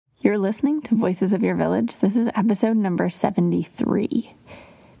You're listening to Voices of Your Village. This is episode number 73.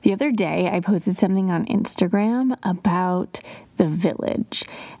 The other day, I posted something on Instagram about the village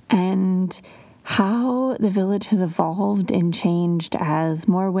and how the village has evolved and changed as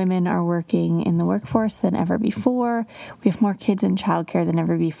more women are working in the workforce than ever before. We have more kids in childcare than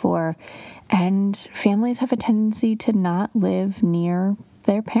ever before, and families have a tendency to not live near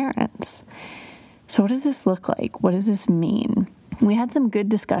their parents. So what does this look like? What does this mean? We had some good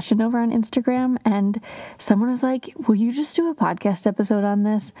discussion over on Instagram, and someone was like, will you just do a podcast episode on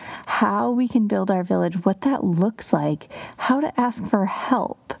this? How we can build our village, what that looks like, how to ask for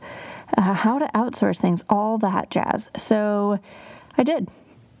help, how to outsource things, all that jazz. So I did.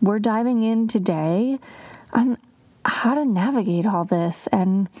 We're diving in today on how to navigate all this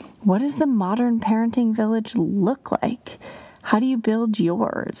and what does the modern parenting village look like? How do you build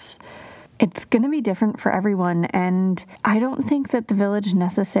yours? It's going to be different for everyone, and I don't think that the village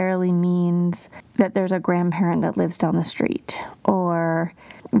necessarily means that there's a grandparent that lives down the street or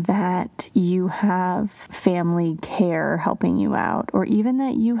that you have family care helping you out or even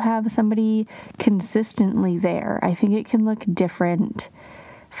that you have somebody consistently there. I think it can look different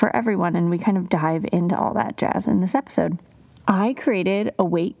for everyone, and we kind of dive into all that jazz in this episode. I created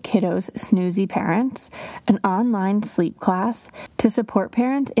Awake Kiddos Snoozy Parents, an online sleep class to support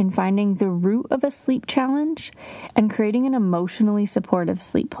parents in finding the root of a sleep challenge and creating an emotionally supportive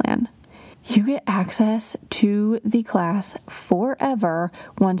sleep plan. You get access to the class forever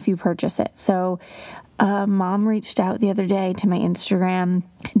once you purchase it. So a mom reached out the other day to my Instagram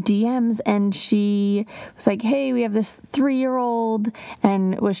DMs, and she was like, hey, we have this 3-year-old,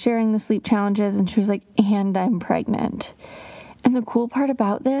 and was sharing the sleep challenges, and she was like, and I'm pregnant. And the cool part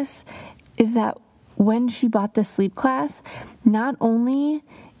about this is that when she bought the sleep class, not only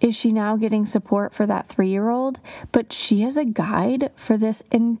is she now getting support for that 3-year-old, but she has a guide for this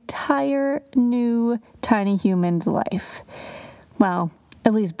entire new tiny human's life. Well,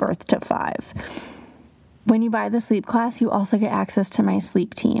 at least birth to 5. When you buy the sleep class, you also get access to my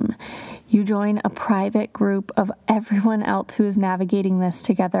sleep team. You join a private group of everyone else who is navigating this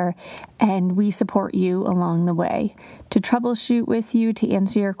together, and we support you along the way to troubleshoot with you, to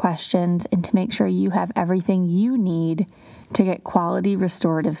answer your questions, and to make sure you have everything you need to get quality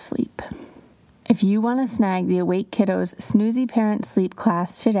restorative sleep. If you want to snag the Awake Kiddos Snoozy Parent Sleep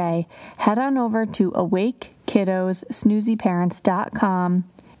class today, head on over to awakekiddossnoozyparents.com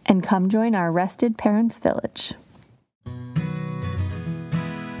and come join our Rested Parents Village.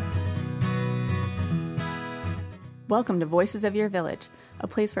 Welcome to Voices of Your Village, a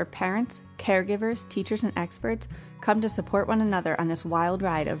place where parents, caregivers, teachers, and experts come to support one another on this wild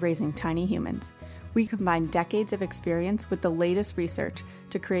ride of raising tiny humans. We combine decades of experience with the latest research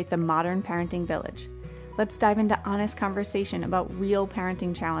to create the modern parenting village. Let's dive into honest conversation about real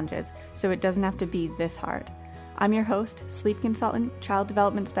parenting challenges so it doesn't have to be this hard. I'm your host, sleep consultant, child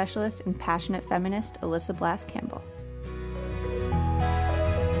development specialist, and passionate feminist, Alyssa Blass-Campbell.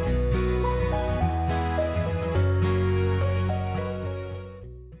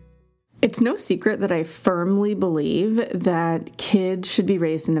 It's no secret that I firmly believe that kids should be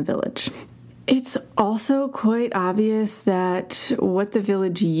raised in a village. It's also quite obvious that what the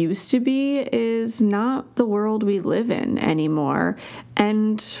village used to be is not the world we live in anymore,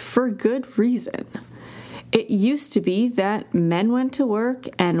 and for good reason. It used to be that men went to work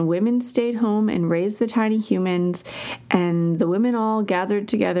and women stayed home and raised the tiny humans, and the women all gathered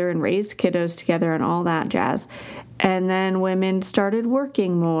together and raised kiddos together and all that jazz. And then women started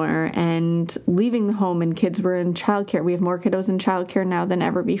working more and leaving the home, and kids were in childcare. We have more kiddos in childcare now than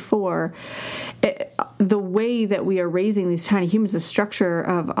ever before. The way that we are raising these tiny humans, the structure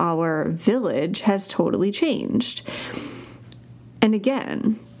of our village has totally changed. And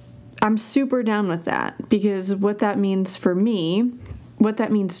again, I'm super down with that, because what that means for me, what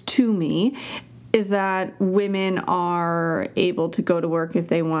that means to me, is that women are able to go to work if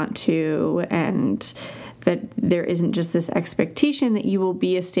they want to, and that there isn't just this expectation that you will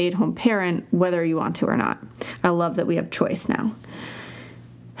be a stay-at-home parent whether you want to or not. I love that we have choice now.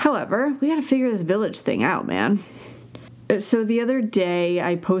 However, we got to figure this village thing out, man. So the other day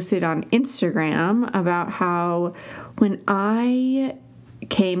I posted on Instagram about how when I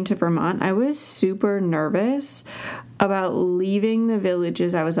came to Vermont, I was super nervous about leaving the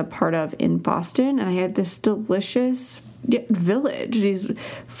villages I was a part of in Boston, and I had this delicious village, these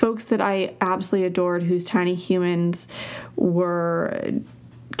folks that I absolutely adored, whose tiny humans were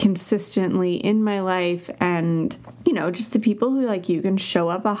consistently in my life, and just the people who you can show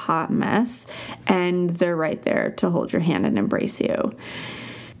up a hot mess and they're right there to hold your hand and embrace you.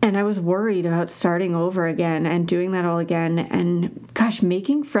 And I was worried about starting over again and doing that all again. And gosh, gosh,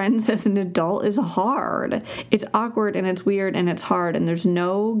 making friends as an adult is hard. It's awkward and it's weird and it's hard, and there's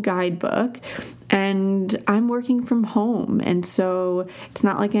no guidebook. And I'm working from home. And so it's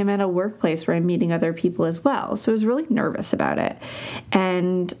not like I'm at a workplace where I'm meeting other people as well. So I was really nervous about it.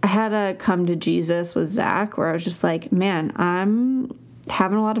 And I had a come to Jesus with Zach where I was just like, man, I'm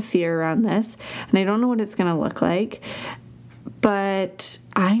having a lot of fear around this and I don't know what it's going to look like. But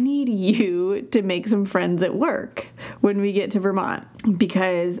I need you to make some friends at work when we get to Vermont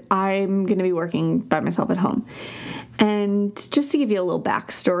because I'm going to be working by myself at home. And just to give you a little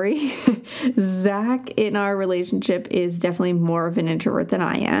backstory, Zach in our relationship is definitely more of an introvert than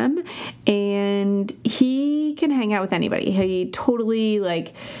I am. And he can hang out with anybody. He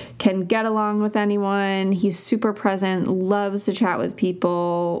totally can get along with anyone. He's super present, loves to chat with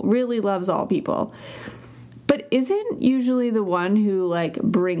people, really loves all people. But isn't usually the one who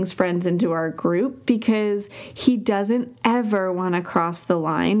brings friends into our group because he doesn't ever want to cross the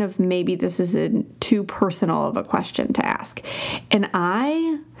line of maybe this isn't too personal of a question to ask. And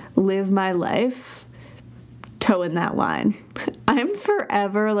I live my life toeing that line. I'm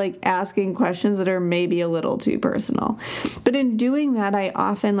forever asking questions that are maybe a little too personal. But in doing that, I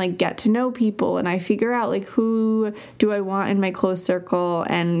often get to know people and I figure out who do I want in my close circle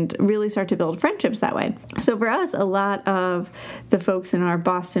and really start to build friendships that way. So for us, a lot of the folks in our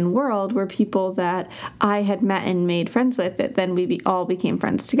Boston world were people that I had met and made friends with that then we all became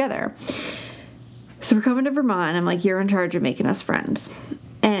friends together. So we're coming to Vermont and I'm like, you're in charge of making us friends.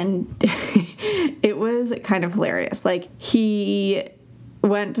 And it was kind of hilarious. He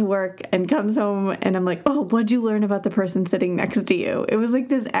went to work and comes home and I'm like, oh, what'd you learn about the person sitting next to you? It was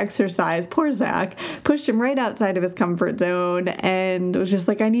this exercise. Poor Zach pushed him right outside of his comfort zone and was just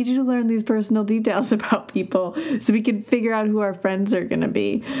I need you to learn these personal details about people so we can figure out who our friends are going to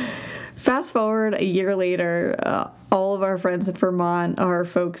be. Fast forward a year later, all of our friends in Vermont are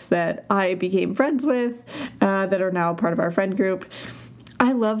folks that I became friends with that are now part of our friend group.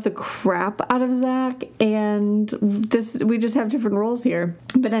 I love the crap out of Zach, and we just have different roles here.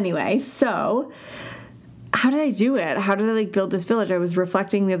 But anyway, so how did I do it? How did I build this village? I was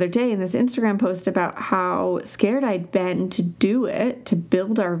reflecting the other day in this Instagram post about how scared I'd been to do it, to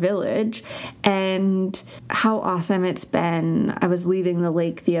build our village, and how awesome it's been. I was leaving the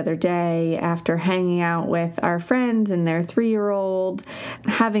lake the other day after hanging out with our friends and their 3-year-old,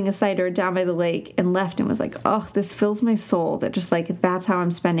 having a cider down by the lake, and left and was oh, this fills my soul that just that's how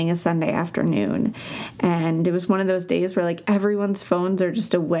I'm spending a Sunday afternoon. And it was one of those days where everyone's phones are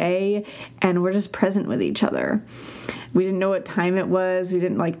just away and we're just present with each other. We didn't know what time it was. We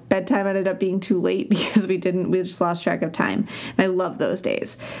didn't bedtime ended up being too late because we just lost track of time. And I love those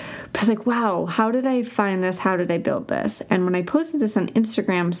days. But I was wow, how did I find this? How did I build this? And when I posted this on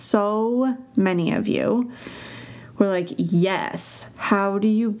Instagram, so many of you were yes, how do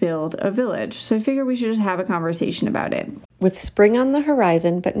you build a village? So I figured we should just have a conversation about it. With spring on the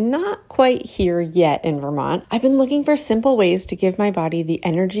horizon, but not quite here yet in Vermont, I've been looking for simple ways to give my body the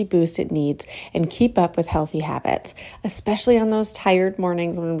energy boost it needs and keep up with healthy habits, especially on those tired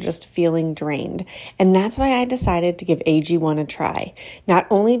mornings when I'm just feeling drained. And that's why I decided to give AG1 a try. Not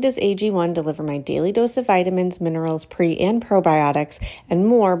only does AG1 deliver my daily dose of vitamins, minerals, pre- and probiotics, and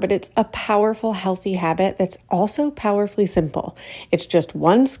more, but it's a powerful, healthy habit that's also powerfully simple. It's just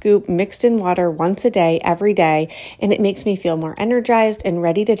 1 scoop mixed in water once a day, every day, and it makes me feel more energized and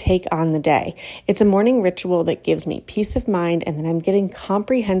ready to take on the day. It's a morning ritual that gives me peace of mind, and then I'm getting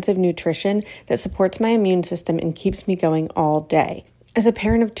comprehensive nutrition that supports my immune system and keeps me going all day. As a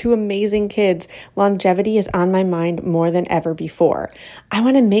parent of 2 amazing kids, longevity is on my mind more than ever before. I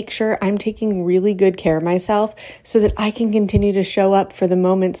want to make sure I'm taking really good care of myself so that I can continue to show up for the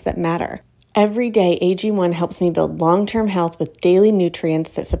moments that matter. Every day, AG1 helps me build long-term health with daily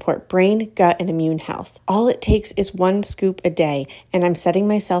nutrients that support brain, gut, and immune health. All it takes is 1 scoop a day, and I'm setting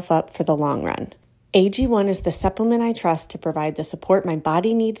myself up for the long run. AG1 is the supplement I trust to provide the support my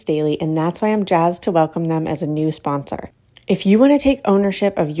body needs daily, and that's why I'm jazzed to welcome them as a new sponsor. If you want to take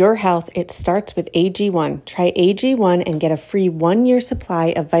ownership of your health, it starts with AG1. Try AG1 and get a free 1-year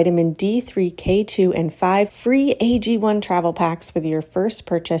supply of vitamin D3, K2, and 5 free AG1 travel packs with your first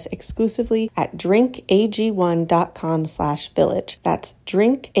purchase exclusively at drinkag1.com/village. That's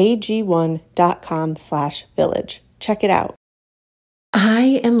drinkag1.com/village. Check it out.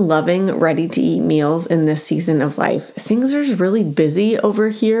 I am loving ready-to-eat meals in this season of life. Things are just really busy over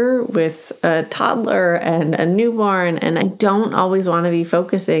here with a toddler and a newborn, and I don't always want to be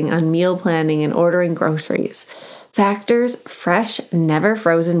focusing on meal planning and ordering groceries. Factor's fresh, never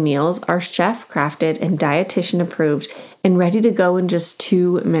frozen meals are chef crafted and dietitian approved and ready to go in just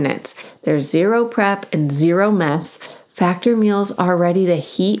 2 minutes. There's zero prep and zero mess. Factor meals are ready to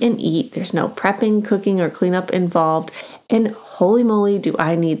heat and eat. There's no prepping, cooking, or cleanup involved. And holy moly, do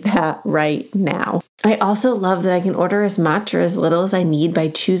I need that right now. I also love that I can order as much or as little as I need by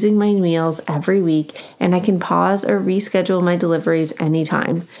choosing my meals every week, and I can pause or reschedule my deliveries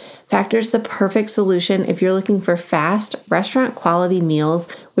anytime. Factor's the perfect solution if you're looking for fast, restaurant-quality meals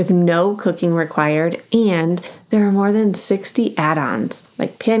with no cooking required, and there are more than 60 add-ons,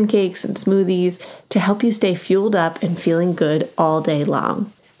 like pancakes and smoothies, to help you stay fueled up and feeling good all day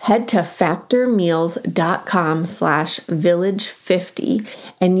long. Head to factormeals.com/village50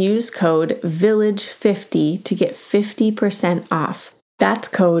 and use code VILLAGE50 to get 50% off. That's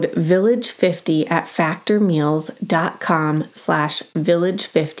code VILLAGE50 at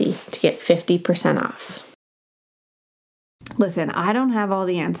factormeals.com/village50 to get 50% off. Listen, I don't have all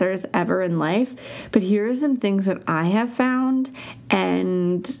the answers ever in life, but here are some things that I have found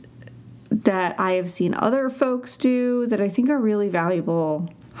and that I have seen other folks do that I think are really valuable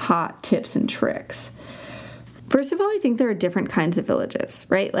hot tips and tricks. First of all, I think there are different kinds of villages,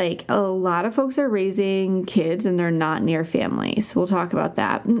 right? Like a lot of folks are raising kids and they're not near families. We'll talk about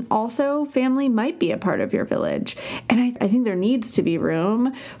that. And also, family might be a part of your village. And I think there needs to be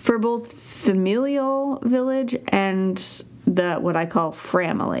room for both familial village and the what I call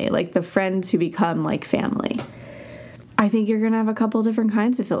framily, like the friends who become like family. I think you're going to have a couple different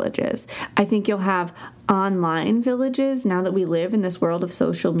kinds of villages. I think you'll have online villages now that we live in this world of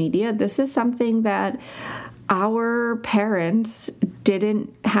social media. This is something that our parents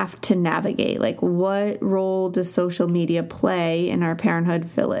didn't have to navigate. Like, what role does social media play in our parenthood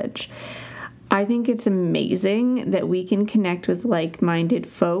village? I think it's amazing that we can connect with like-minded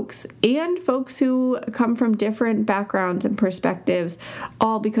folks and folks who come from different backgrounds and perspectives,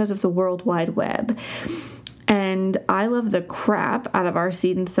 all because of the World Wide Web. And I love the crap out of our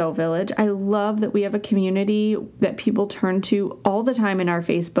Seed and Sow village. I love that we have a community that people turn to all the time in our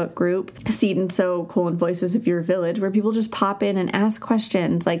Facebook group, Seed and Sow: Voices of Your Village, where people just pop in and ask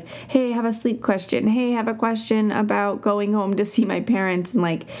questions like, hey, I have a sleep question. Hey, I have a question about going home to see my parents and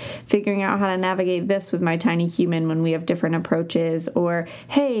like figuring out how to navigate this with my tiny human when we have different approaches. Or,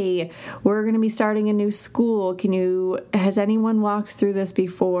 hey, we're going to be starting a new school. Has anyone walked through this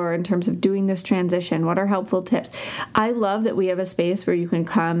before in terms of doing this transition? What are helpful tips? I love that we have a space where you can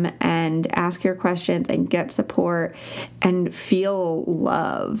come and ask your questions and get support and feel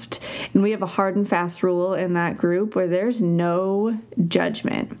loved. And we have a hard and fast rule in that group where there's no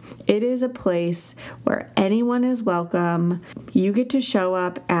judgment. It is a place where anyone is welcome. You get to show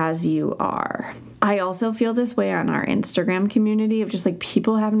up as you are. I also feel this way on our Instagram community of just like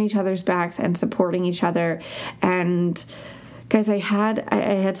people having each other's backs and supporting each other. And guys, I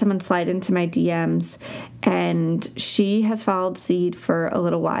had someone slide into my DMs, and she has followed Seed for a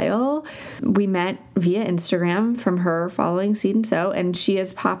little while. We met via Instagram from her following Seed and Sow, and she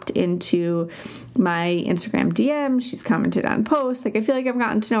has popped into my Instagram DM. She's commented on posts. Like, I feel like I've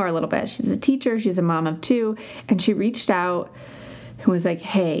gotten to know her a little bit. She's a teacher. She's a mom of 2, and she reached out and was like,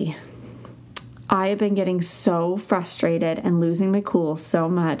 hey, I have been getting so frustrated and losing my cool so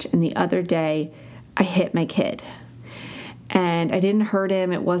much, and the other day I hit my kid. And I didn't hurt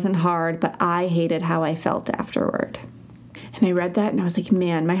him. It wasn't hard, but I hated how I felt afterward. And I read that and I was like,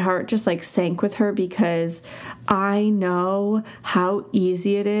 man, my heart just like sank with her because I know how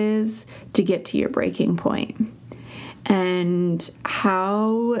easy it is to get to your breaking point and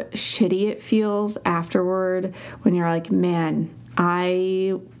how shitty it feels afterward when you're like, man,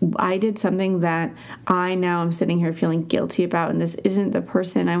 I did something that I now am sitting here feeling guilty about, and this isn't the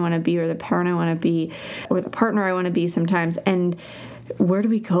person I want to be or the parent I want to be or the partner I want to be sometimes. And where do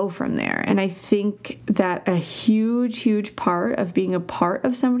we go from there? And I think that a huge, huge part of being a part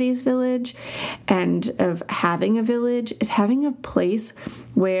of somebody's village and of having a village is having a place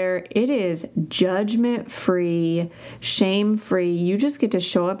where it is judgment-free, shame-free. You just get to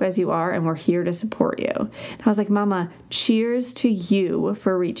show up as you are, and we're here to support you. And I was like, Mama, cheers to you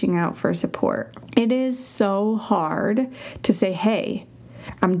for reaching out for support. It is so hard to say, hey,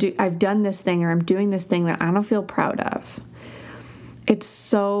 I've done this thing or I'm doing this thing that I don't feel proud of. It's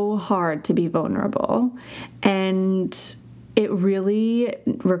so hard to be vulnerable, and it really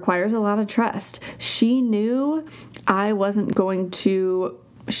requires a lot of trust. She knew I wasn't going to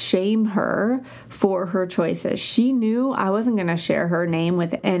shame her for her choices. She knew I wasn't going to share her name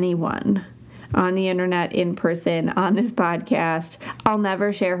with anyone on the internet, in person, on this podcast. I'll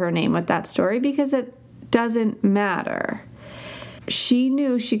never share her name with that story because it doesn't matter. She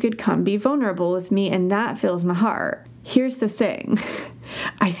knew she could come be vulnerable with me, and that fills my heart. Here's the thing.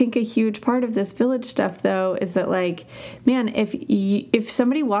 I think a huge part of this village stuff, though, is that, like, man, if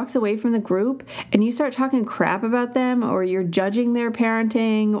somebody walks away from the group and you start talking crap about them, or you're judging their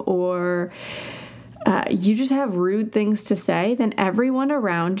parenting, or you just have rude things to say, then everyone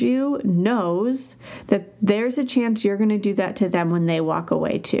around you knows that there's a chance you're going to do that to them when they walk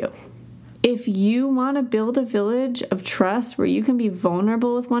away too. If you want to build a village of trust where you can be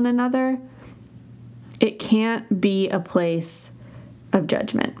vulnerable with one another, it can't be a place of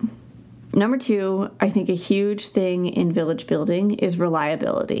judgment. Number 2, I think a huge thing in village building is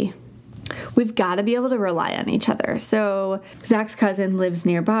reliability. We've got to be able to rely on each other. So Zach's cousin lives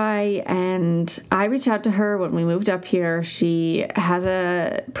nearby, and I reached out to her when we moved up here. She has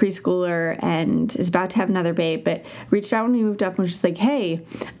a preschooler and is about to have another babe, but reached out when we moved up and was just like, hey,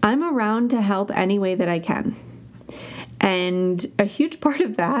 I'm around to help any way that I can. And a huge part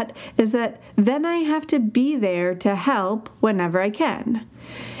of that is that then I have to be there to help whenever I can.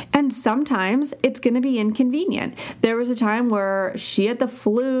 And sometimes it's going to be inconvenient. There was a time where she had the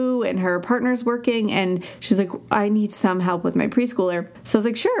flu and her partner's working, and she's like, I need some help with my preschooler. So I was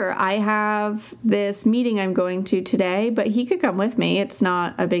like, sure, I have this meeting I'm going to today, but he could come with me. It's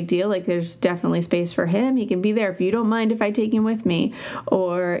not a big deal. Like, there's definitely space for him. He can be there if you don't mind if I take him with me.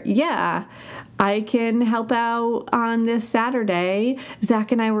 Or, yeah, I can help out on this Saturday.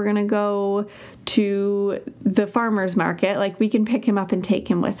 Zach and I were going to go to the farmer's market. Like, we can pick him up and take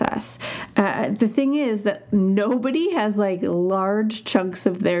him with us. The thing is that nobody has like large chunks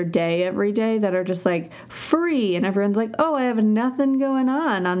of their day every day that are just like free, and everyone's like, oh, I have nothing going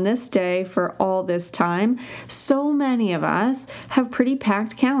on this day for all this time. So many of us have pretty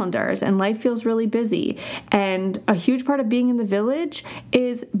packed calendars and life feels really busy. And a huge part of being in the village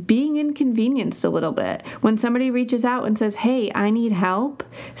is being inconvenienced a little bit. When somebody reaches out and says, hey, I need help,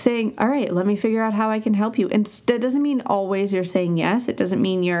 saying, all right, let me figure out how I can help you. And that doesn't mean always you're saying yes. It doesn't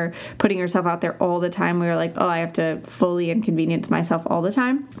mean you're putting yourself out there all the time where you're like, oh, I have to fully inconvenience myself all the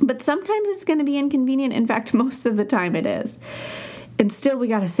time. But sometimes it's going to be inconvenient. In fact, most of the time it is. And still, we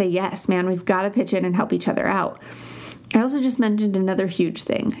got to say yes, man. We've got to pitch in and help each other out. I also just mentioned another huge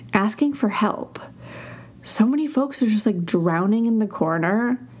thing, asking for help. So many folks are just like drowning in the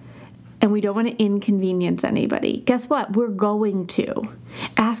corner, and we don't want to inconvenience anybody. Guess what? We're going to.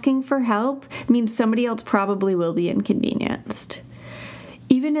 Asking for help means somebody else probably will be inconvenienced.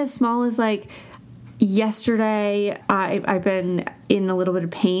 Even as small as like yesterday, I've been in a little bit of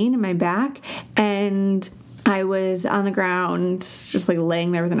pain in my back, and I was on the ground just like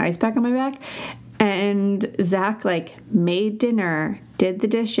laying there with an ice pack on my back. And Zach like made dinner, did the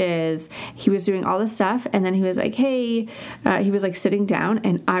dishes. He was doing all this stuff. And then he was like, hey, he was like sitting down,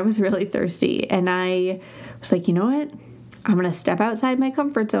 and I was really thirsty. And I was like, you know what? I'm going to step outside my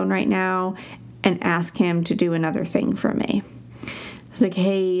comfort zone right now and ask him to do another thing for me. I was like,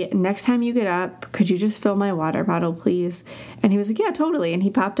 hey, next time you get up, could you just fill my water bottle, please? And he was like, yeah, totally. And he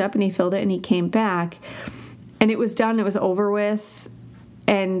popped up and he filled it and he came back. And it was done. It was over with.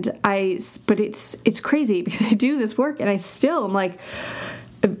 But it's crazy because I do this work and I still am like,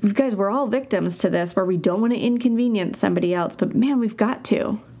 you guys, we're all victims to this where we don't want to inconvenience somebody else. But man, we've got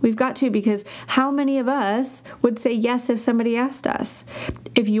to because how many of us would say yes if somebody asked us?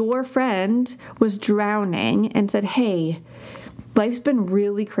 If your friend was drowning and said, hey, life's been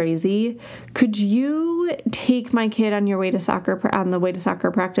really crazy. Could you take my kid on the way to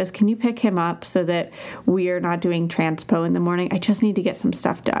soccer practice? Can you pick him up so that we are not doing transpo in the morning? I just need to get some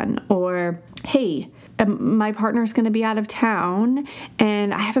stuff done. Or, hey, my partner's going to be out of town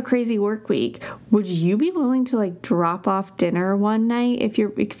and I have a crazy work week. Would you be willing to like drop off dinner one night if you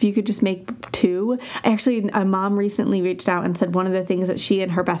could just make 2? Actually, a mom recently reached out and said one of the things that she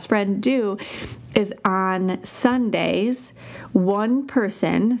and her best friend do is on Sundays, one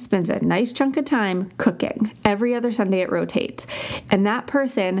person spends a nice chunk of time cooking. Every other Sunday it rotates. And that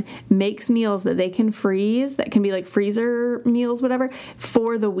person makes meals that they can freeze, that can be like freezer meals, whatever,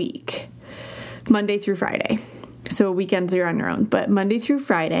 for the week. Monday through Friday. So weekends you're on your own. But Monday through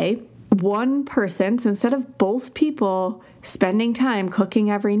Friday, one person, so instead of both people spending time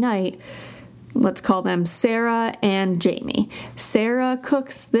cooking every night, let's call them Sarah and Jamie. Sarah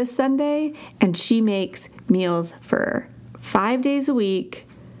cooks this Sunday and she makes meals for 5 days a week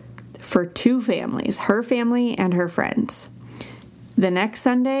for 2 families, her family and her friends. The next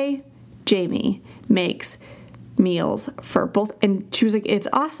Sunday, Jamie makes meals for both, and she was like, it's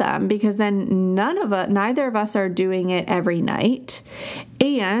awesome because then neither of us are doing it every night,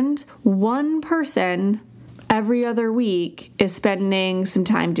 and one person every other week is spending some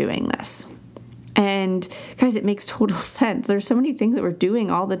time doing this. And guys, it makes total sense. There's so many things that we're doing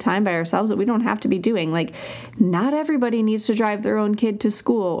all the time by ourselves that we don't have to be doing. Like, not everybody needs to drive their own kid to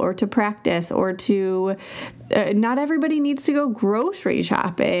school or to practice or to, not everybody needs to go grocery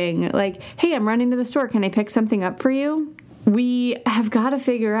shopping. Like, hey, I'm running to the store. Can I pick something up for you? We have got to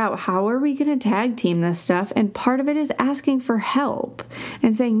figure out, how are we going to tag team this stuff? And part of it is asking for help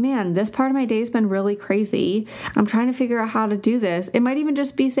and saying, man, this part of my day's been really crazy. I'm trying to figure out how to do this. It might even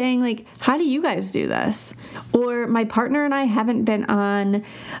just be saying, like, how do you guys do this? Or my partner and I haven't been on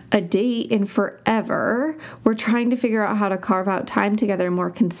a date in forever. We're trying to figure out how to carve out time together more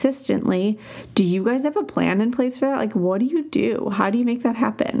consistently. Do you guys have a plan in place for that? Like, what do you do? How do you make that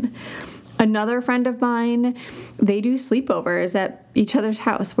happen? Another friend of mine, they do sleepovers at each other's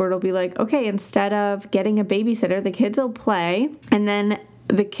house where it'll be like, okay, instead of getting a babysitter, the kids will play, and then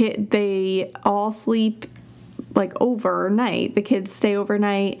they all sleep like overnight. The kids stay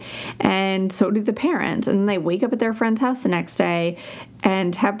overnight, and so do the parents. And they wake up at their friend's house the next day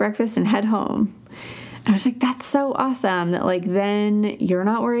and have breakfast and head home. And I was like, that's so awesome that, like, then you're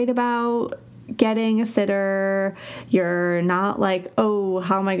not worried about getting a sitter. You're not like, oh,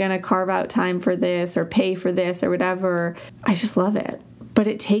 how am I going to carve out time for this or pay for this or whatever. I just love it. But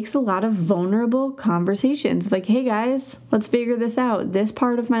it takes a lot of vulnerable conversations. Like, hey guys, let's figure this out. This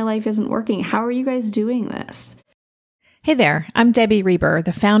part of my life isn't working. How are you guys doing this? Hey there, I'm Debbie Reber,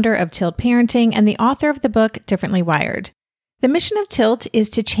 the founder of Tilt Parenting and the author of the book Differently Wired. The mission of Tilt is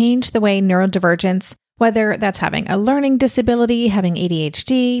to change the way neurodivergence, whether that's having a learning disability, having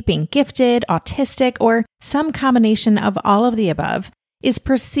ADHD, being gifted, autistic, or some combination of all of the above, is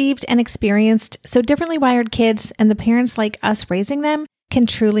perceived and experienced so differently wired kids and the parents like us raising them can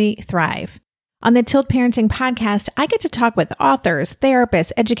truly thrive. On the Tilt Parenting podcast, I get to talk with authors,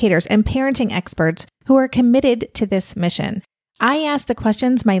 therapists, educators, and parenting experts who are committed to this mission. I ask the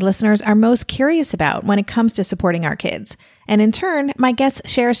questions my listeners are most curious about when it comes to supporting our kids. And in turn, my guests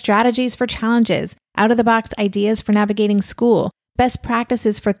share strategies for challenges, out-of-the-box ideas for navigating school, best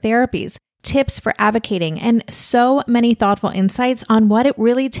practices for therapies, tips for advocating, and so many thoughtful insights on what it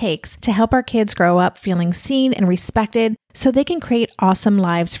really takes to help our kids grow up feeling seen and respected so they can create awesome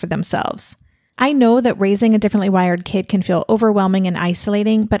lives for themselves. I know that raising a differently wired kid can feel overwhelming and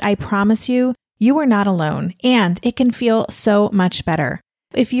isolating, but I promise you, you are not alone, and it can feel so much better.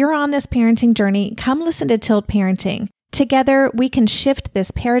 If you're on this parenting journey, come listen to Tilt Parenting. Together, we can shift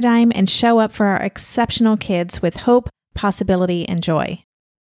this paradigm and show up for our exceptional kids with hope, possibility, and joy.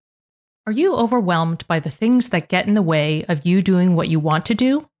 Are you overwhelmed by the things that get in the way of you doing what you want to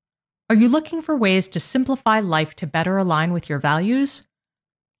do? Are you looking for ways to simplify life to better align with your values?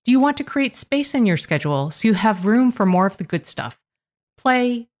 Do you want to create space in your schedule so you have room for more of the good stuff?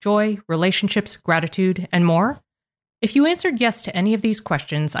 Play, joy, relationships, gratitude, and more? If you answered yes to any of these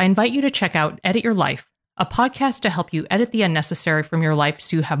questions, I invite you to check out Edit Your Life, a podcast to help you edit the unnecessary from your life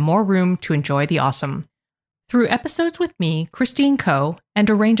so you have more room to enjoy the awesome. Through episodes with me, Christine Coe, and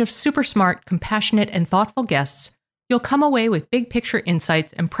a range of super smart, compassionate, and thoughtful guests, you'll come away with big picture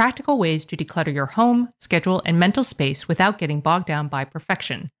insights and practical ways to declutter your home, schedule, and mental space without getting bogged down by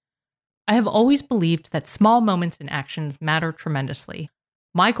perfection. I have always believed that small moments and actions matter tremendously.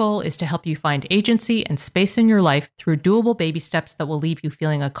 My goal is to help you find agency and space in your life through doable baby steps that will leave you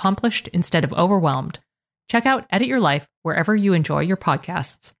feeling accomplished instead of overwhelmed. Check out Edit Your Life wherever you enjoy your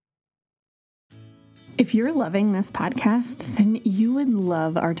podcasts. If you're loving this podcast, then you would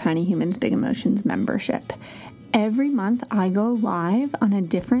love our Tiny Humans Big Emotions membership. Every month, I go live on a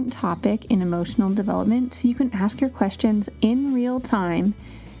different topic in emotional development so you can ask your questions in real time.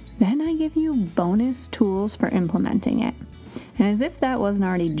 Then I give you bonus tools for implementing it. And as if that wasn't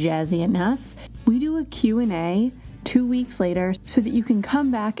already jazzy enough, we do a Q&A 2 weeks later so that you can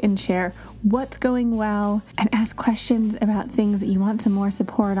come back and share what's going well and ask questions about things that you want some more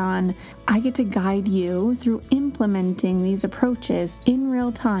support on. I get to guide you through implementing these approaches in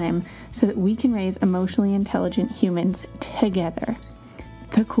real time so that we can raise emotionally intelligent humans together.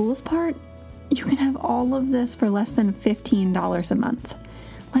 The coolest part? You can have all of this for less than $15 a month.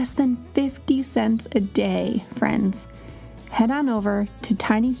 Less than 50 cents a day, friends. Head on over to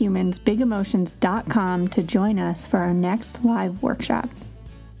tinyhumansbigemotions.com to join us for our next live workshop.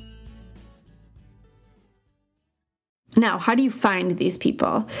 Now, how do you find these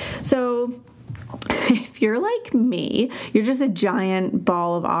people? So, if you're like me, you're just a giant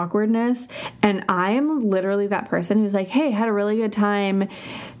ball of awkwardness, and I am literally that person who's like, hey, I had a really good time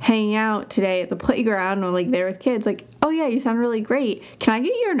hanging out today at the playground or like there with kids, like, oh yeah, you sound really great. Can I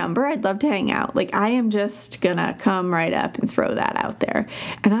get your number? I'd love to hang out. Like, I am just gonna come right up and throw that out there.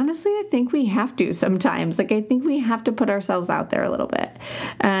 And honestly, I think we have to sometimes. Like, I think we have to put ourselves out there a little bit.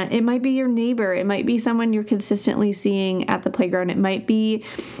 It might be your neighbor. It might be someone you're consistently seeing at the playground. It might be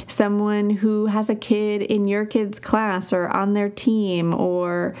someone who has a kid in your kid's class or on their team,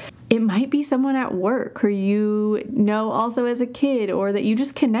 or it might be someone at work who you know also as a kid or that you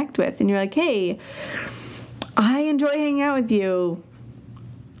just connect with and you're like, hey, I enjoy hanging out with you.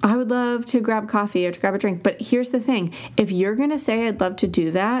 I would love to grab coffee or to grab a drink. But here's the thing. If you're going to say I'd love to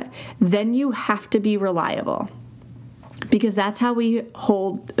do that, then you have to be reliable. Because that's how we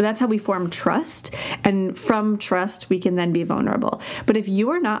form trust, and from trust we can then be vulnerable. But if you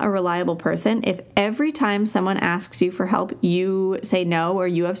are not a reliable person, if every time someone asks you for help you say no, or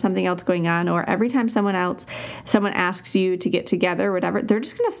you have something else going on, or every time someone asks you to get together or whatever, they're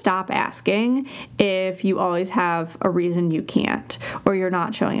just going to stop asking if you always have a reason you can't, or you're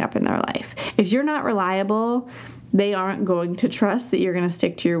not showing up in their life. If you're not reliable, they aren't going to trust that you're going to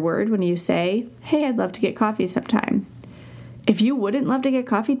stick to your word when you say, hey, I'd love to get coffee sometime. If you wouldn't love to get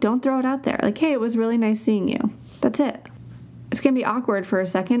coffee, don't throw it out there. Like, hey, it was really nice seeing you. That's it. It's going to be awkward for a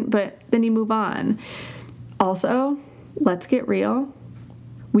second, but then you move on. Also, let's get real.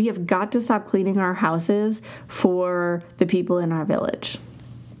 We have got to stop cleaning our houses for the people in our village.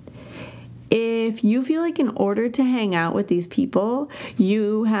 If you feel like in order to hang out with these people,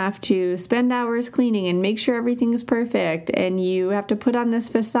 you have to spend hours cleaning and make sure everything is perfect, and you have to put on this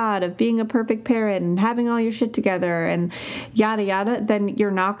facade of being a perfect parent and having all your shit together and yada yada, then you're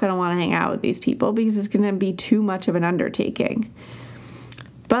not going to want to hang out with these people because it's going to be too much of an undertaking.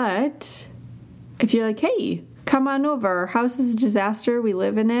 But if you're like, hey, come on over. Our house is a disaster. We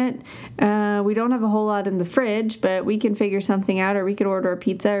live in it. We don't have a whole lot in the fridge, but we can figure something out, or we could order a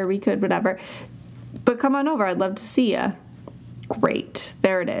pizza, or we could whatever. But come on over. I'd love to see you. Great.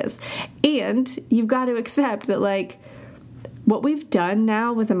 There it is. And you've got to accept that, like, what we've done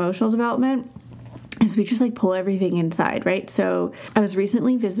now with emotional development is we just, like, pull everything inside, right? So I was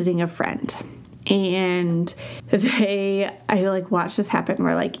recently visiting a friend. And I watched this happen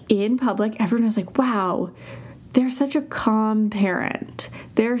where, like, in public, everyone was like, wow, they're such a calm parent.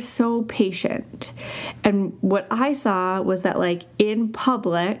 They're so patient. And what I saw was that, like, in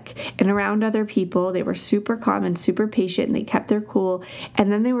public and around other people, they were super calm and super patient, and they kept their cool. And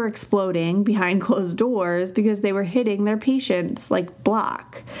then they were exploding behind closed doors because they were hitting their patience, like,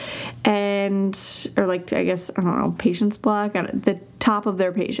 block. Or, like, I guess, I don't know, patience block at the top of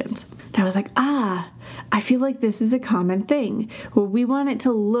their patience. And I was like, I feel like this is a common thing. Well, we want it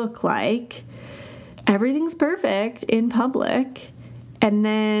to look like everything's perfect in public, and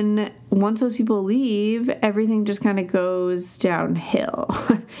then once those people leave, everything just kind of goes downhill.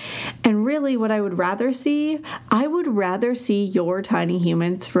 And really what I would rather see your tiny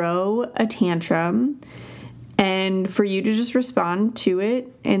human throw a tantrum, and for you to just respond to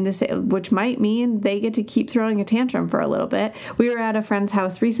it, and this, which might mean they get to keep throwing a tantrum for a little bit. We were at a friend's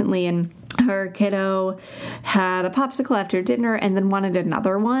house recently, and her kiddo had a popsicle after dinner and then wanted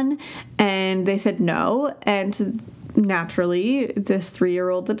another one, and they said no. And naturally, this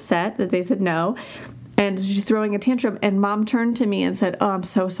 3-year-old's upset that they said no, and she's throwing a tantrum. And mom turned to me and said, oh, I'm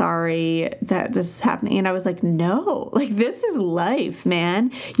so sorry that this is happening. And I was like, no, like, this is life,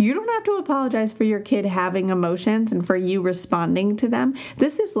 man. You don't have to apologize for your kid having emotions and for you responding to them.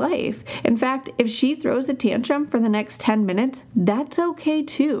 This is life. In fact, if she throws a tantrum for the next 10 minutes, that's okay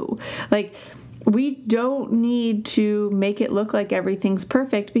too. Like, we don't need to make it look like everything's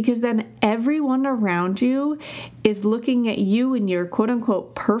perfect, because then everyone around you is looking at you in your quote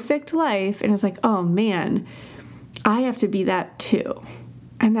unquote perfect life and it's like, oh man, I have to be that too.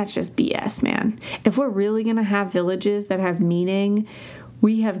 And that's just BS, man. If we're really going to have villages that have meaning,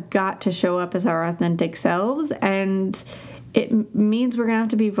 we have got to show up as our authentic selves, and it means we're going to have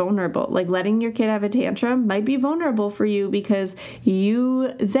to be vulnerable. Like, letting your kid have a tantrum might be vulnerable for you because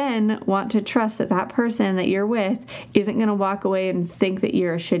you then want to trust that that person that you're with isn't going to walk away and think that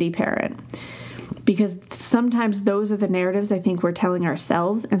you're a shitty parent. Because sometimes those are the narratives I think we're telling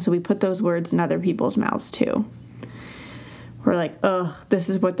ourselves, and so we put those words in other people's mouths too. We're like, oh, this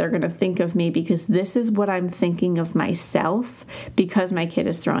is what they're going to think of me because this is what I'm thinking of myself because my kid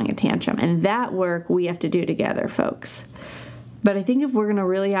is throwing a tantrum. And that work we have to do together, folks. But I think if we're going to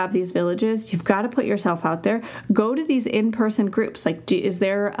really have these villages, you've got to put yourself out there. Go to these in-person groups. Like, is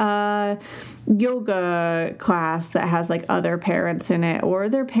there yoga class that has like other parents in it, or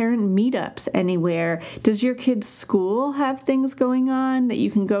their parent meetups anywhere? Does your kid's school have things going on that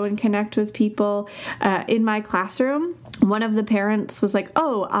you can go and connect with people? In my classroom, one of the parents was like,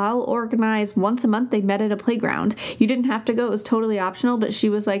 oh, I'll organize once a month. They met at a playground. You didn't have to go. It was totally optional. But she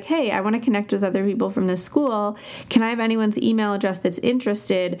was like, hey, I want to connect with other people from this school. Can I have anyone's email address that's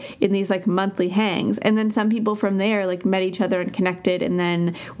interested in these like monthly hangs? And then some people from there like met each other and connected, and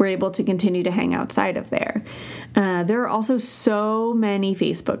then were able to continue to hang outside of there. There are also so many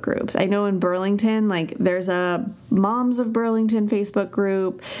Facebook groups. I know in Burlington, like there's a Moms of Burlington Facebook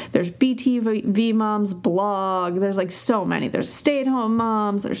group. There's BTV Moms blog. There's like so many. There's stay-at-home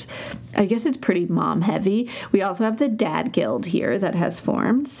moms. I guess it's pretty mom heavy. We also have the Dad Guild here that has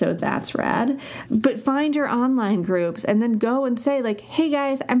formed, so that's rad. But find your online groups and then go and say like, hey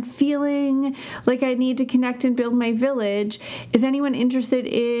guys, I'm feeling like I need to connect and build my village. Is anyone interested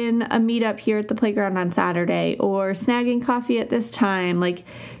in a meetup here at the playground on Saturday, or snagging coffee at this time? Like,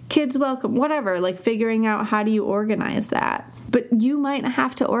 kids welcome, whatever, like figuring out how do you organize that. But you might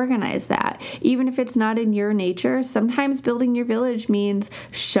have to organize that. Even if it's not in your nature, sometimes building your village means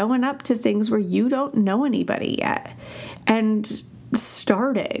showing up to things where you don't know anybody yet and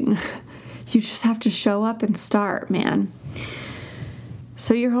starting. You just have to show up and start, man.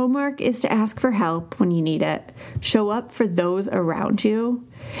 So your homework is to ask for help when you need it. Show up for those around you.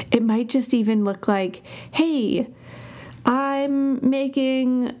 It might just even look like, hey, I'm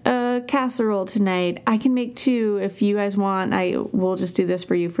making a casserole tonight. I can make 2 if you guys want. I will just do this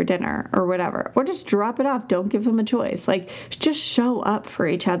for you for dinner or whatever. Or just drop it off. Don't give them a choice. Like, just show up for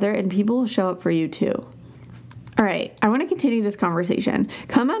each other and people will show up for you too. All right, I want to continue this conversation.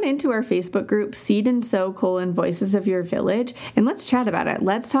 Come on into our Facebook group, Seed and Sow: Voices of Your Village, and let's chat about it.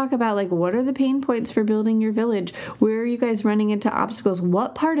 Let's talk about like, what are the pain points for building your village? Where are you guys running into obstacles?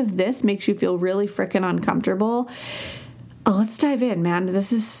 What part of this makes you feel really freaking uncomfortable? Let's dive in, man.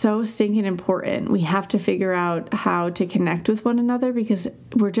 This is so stinking important. We have to figure out how to connect with one another because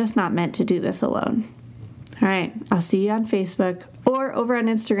we're just not meant to do this alone. All right, I'll see you on Facebook or over on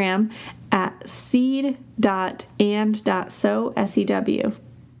Instagram at seed.and.sow, SEW.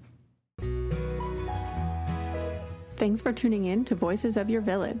 Thanks for tuning in to Voices of Your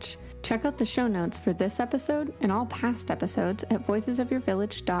Village. Check out the show notes for this episode and all past episodes at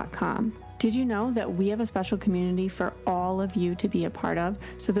voicesofyourvillage.com. Did you know that we have a special community for all of you to be a part of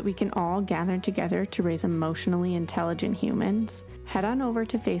so that we can all gather together to raise emotionally intelligent humans? Head on over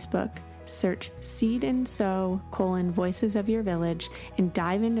to Facebook, search Seed and Sow: Voices of Your Village, and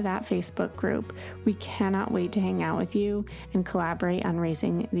dive into that Facebook group. We cannot wait to hang out with you and collaborate on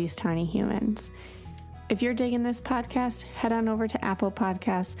raising these tiny humans. If you're digging this podcast, head on over to Apple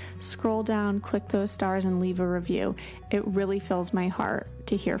Podcasts, scroll down, click those stars, and leave a review. It really fills my heart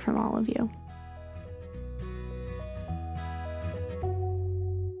to hear from all of you.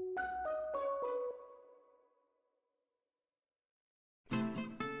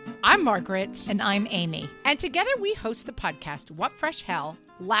 I'm Margaret. And I'm Amy. And together we host the podcast, What Fresh Hell?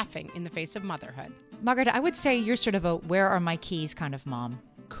 Laughing in the Face of Motherhood. Margaret, I would say you're sort of a where are my keys kind of mom.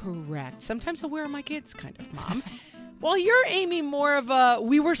 Correct. Sometimes a where are my kids kind of mom. Well, you're, Amy, more of a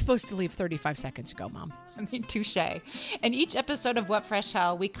we were supposed to leave 35 seconds ago, mom. I mean, touche. In each episode of What Fresh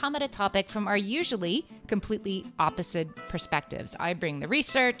Hell, we come at a topic from our usually completely opposite perspectives. I bring the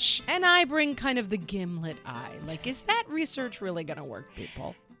research. And I bring kind of the gimlet eye. Like, is that research really going to work,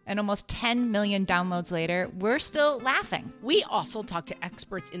 people? And almost 10 million downloads later, we're still laughing. We also talk to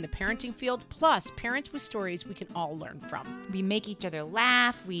experts in the parenting field, plus parents with stories we can all learn from. We make each other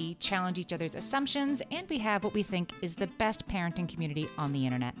laugh, we challenge each other's assumptions, and we have what we think is the best parenting community on the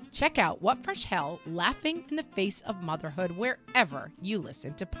internet. Check out What Fresh Hell? Laughing in the Face of Motherhood wherever you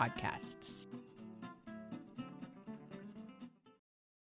listen to podcasts.